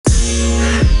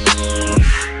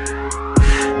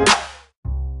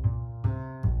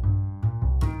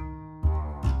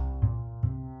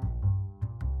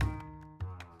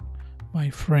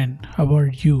friend. How are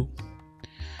you?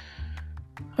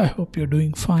 I hope you're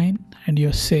doing fine and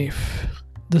you're safe.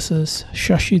 This is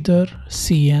Shashidhar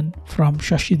CN from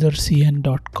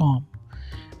shashidharcn.com,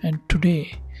 and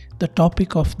today the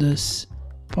topic of this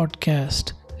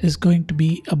podcast is going to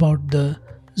be about the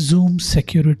Zoom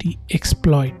security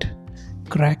exploit,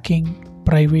 cracking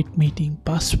private meeting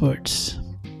passwords.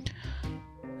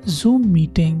 Zoom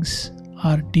meetings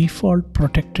are default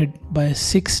protected by a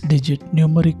 6-digit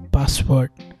numeric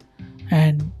password,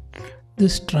 and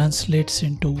this translates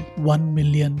into 1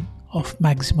 million of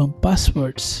maximum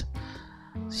passwords.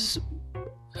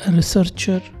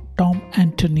 Researcher Tom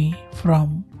Anthony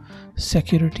from a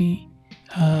security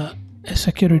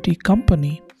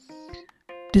company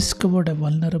discovered a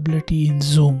vulnerability in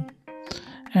Zoom,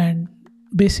 and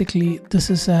basically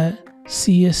this is a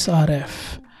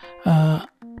CSRF,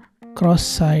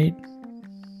 cross-site.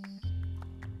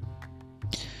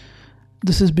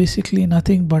 This is basically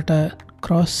nothing but a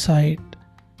cross-site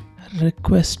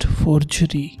request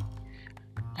forgery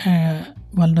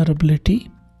vulnerability,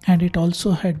 and it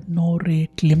also had no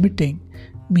rate limiting,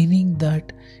 meaning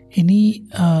that any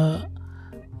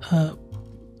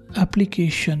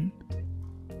application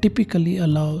typically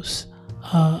allows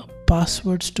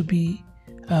passwords to be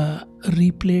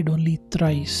replayed only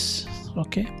thrice,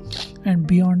 okay, and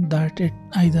beyond that it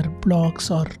either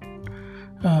blocks or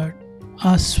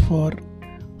asks for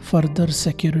further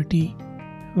security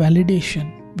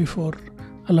validation before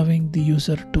allowing the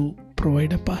user to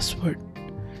provide a password.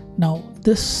 Now,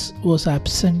 this was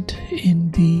absent in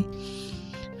the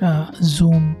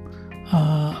Zoom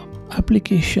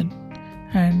application,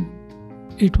 and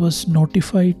it was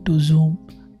notified to Zoom.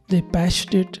 They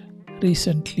patched it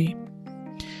recently,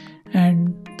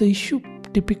 and the issue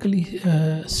typically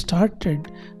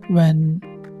started when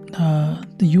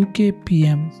the UK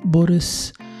PM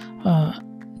Boris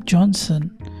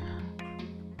Johnson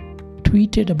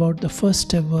tweeted about the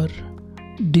first ever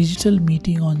digital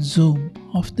meeting on Zoom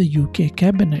of the UK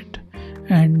cabinet,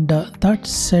 and that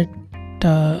set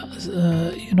the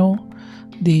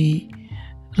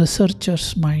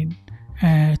researcher's mind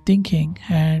thinking,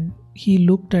 and he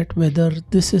looked at whether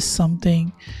this is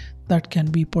something that can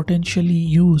be potentially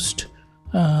used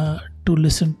to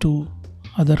listen to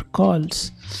other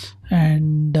calls,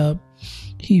 and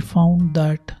he found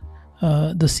that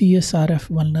the CSRF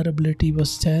vulnerability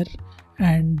was there,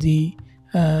 and the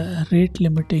rate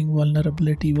limiting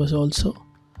vulnerability was also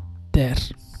there.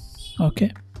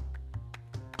 Okay,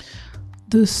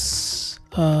 this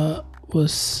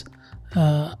was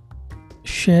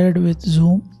shared with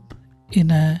Zoom in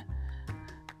a,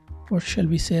 what shall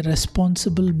we say,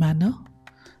 responsible manner,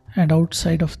 and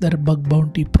outside of their bug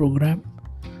bounty program.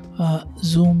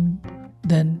 Zoom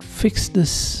then fixed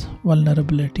this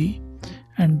vulnerability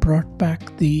and brought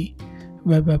back the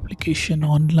web application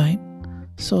online.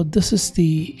 So this is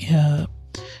the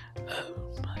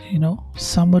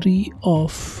summary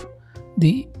of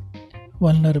the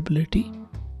vulnerability.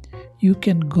 You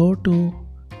can go to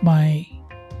my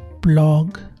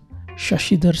blog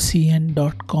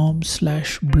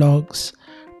shashidharcn.com/blogs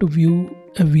to view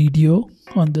a video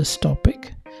on this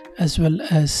topic, as well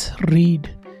as read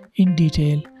in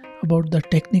detail about the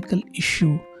technical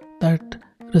issue that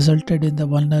resulted in the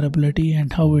vulnerability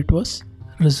and how it was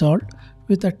resolved,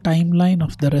 with a timeline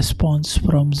of the response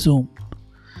from Zoom.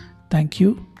 Thank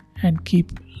you, and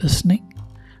keep listening.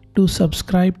 Do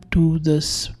subscribe to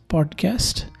this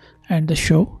podcast and the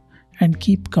show, and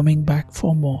keep coming back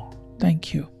for more.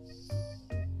 Thank you.